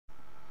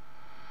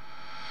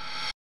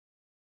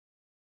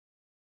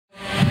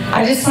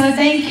I just want to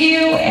thank you,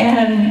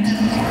 and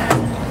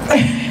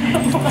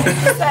I'm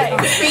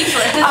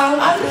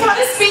kind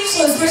of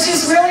speechless, which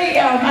is really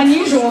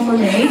unusual for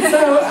me.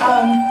 So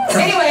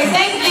anyway,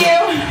 thank you.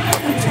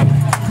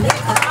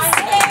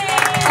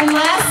 And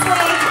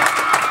lastly,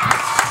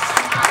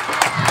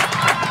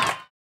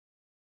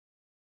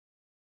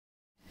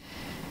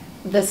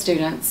 the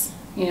students.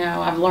 You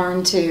know, I've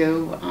learned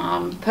to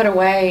put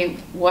away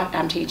what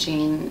I'm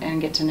teaching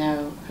and get to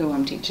know who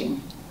I'm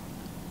teaching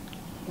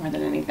more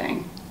than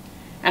anything.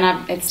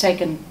 And it's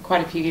taken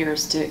quite a few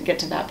years to get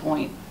to that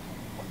point,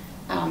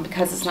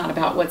 because it's not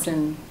about what's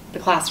in the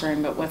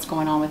classroom, but what's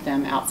going on with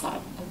them outside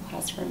of the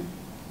classroom.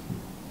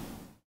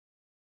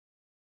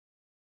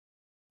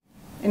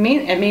 It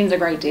means a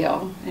great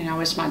deal, and I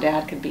wish my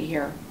dad could be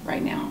here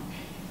right now.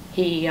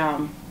 He, you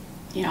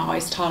know,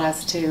 always taught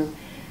us to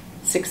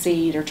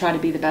succeed or try to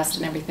be the best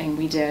in everything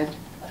we did.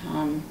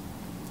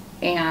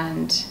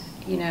 And,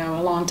 you know,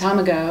 a long time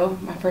ago,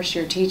 my first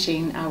year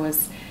teaching, I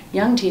was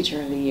Young Teacher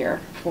of the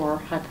Year for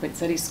High Point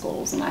City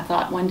Schools, and I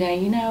thought one day,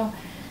 you know,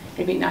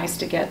 it'd be nice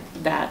to get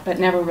that, but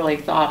never really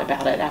thought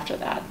about it after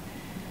that.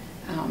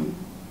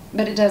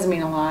 But it does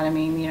mean a lot. I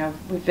mean, you know,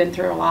 we've been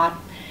through a lot,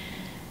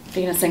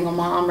 being a single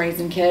mom,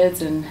 raising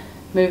kids, and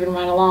moving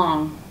right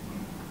along.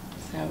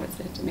 So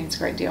it means a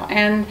great deal.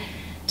 And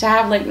to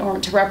have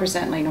to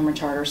represent Lake Norman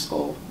Charter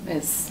School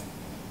is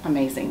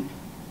amazing.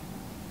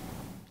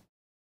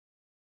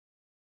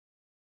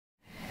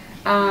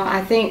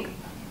 I think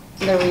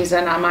the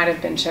reason I might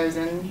have been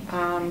chosen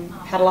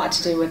had a lot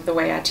to do with the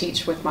way I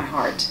teach with my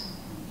heart.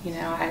 You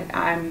know,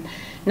 I'm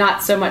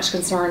not so much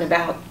concerned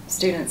about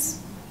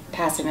students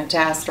passing a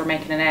test or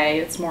making an A.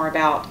 It's more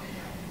about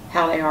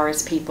how they are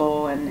as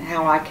people and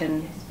how I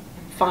can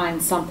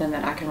find something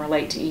that I can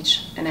relate to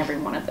each and every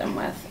one of them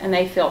with. And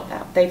they feel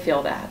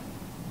that.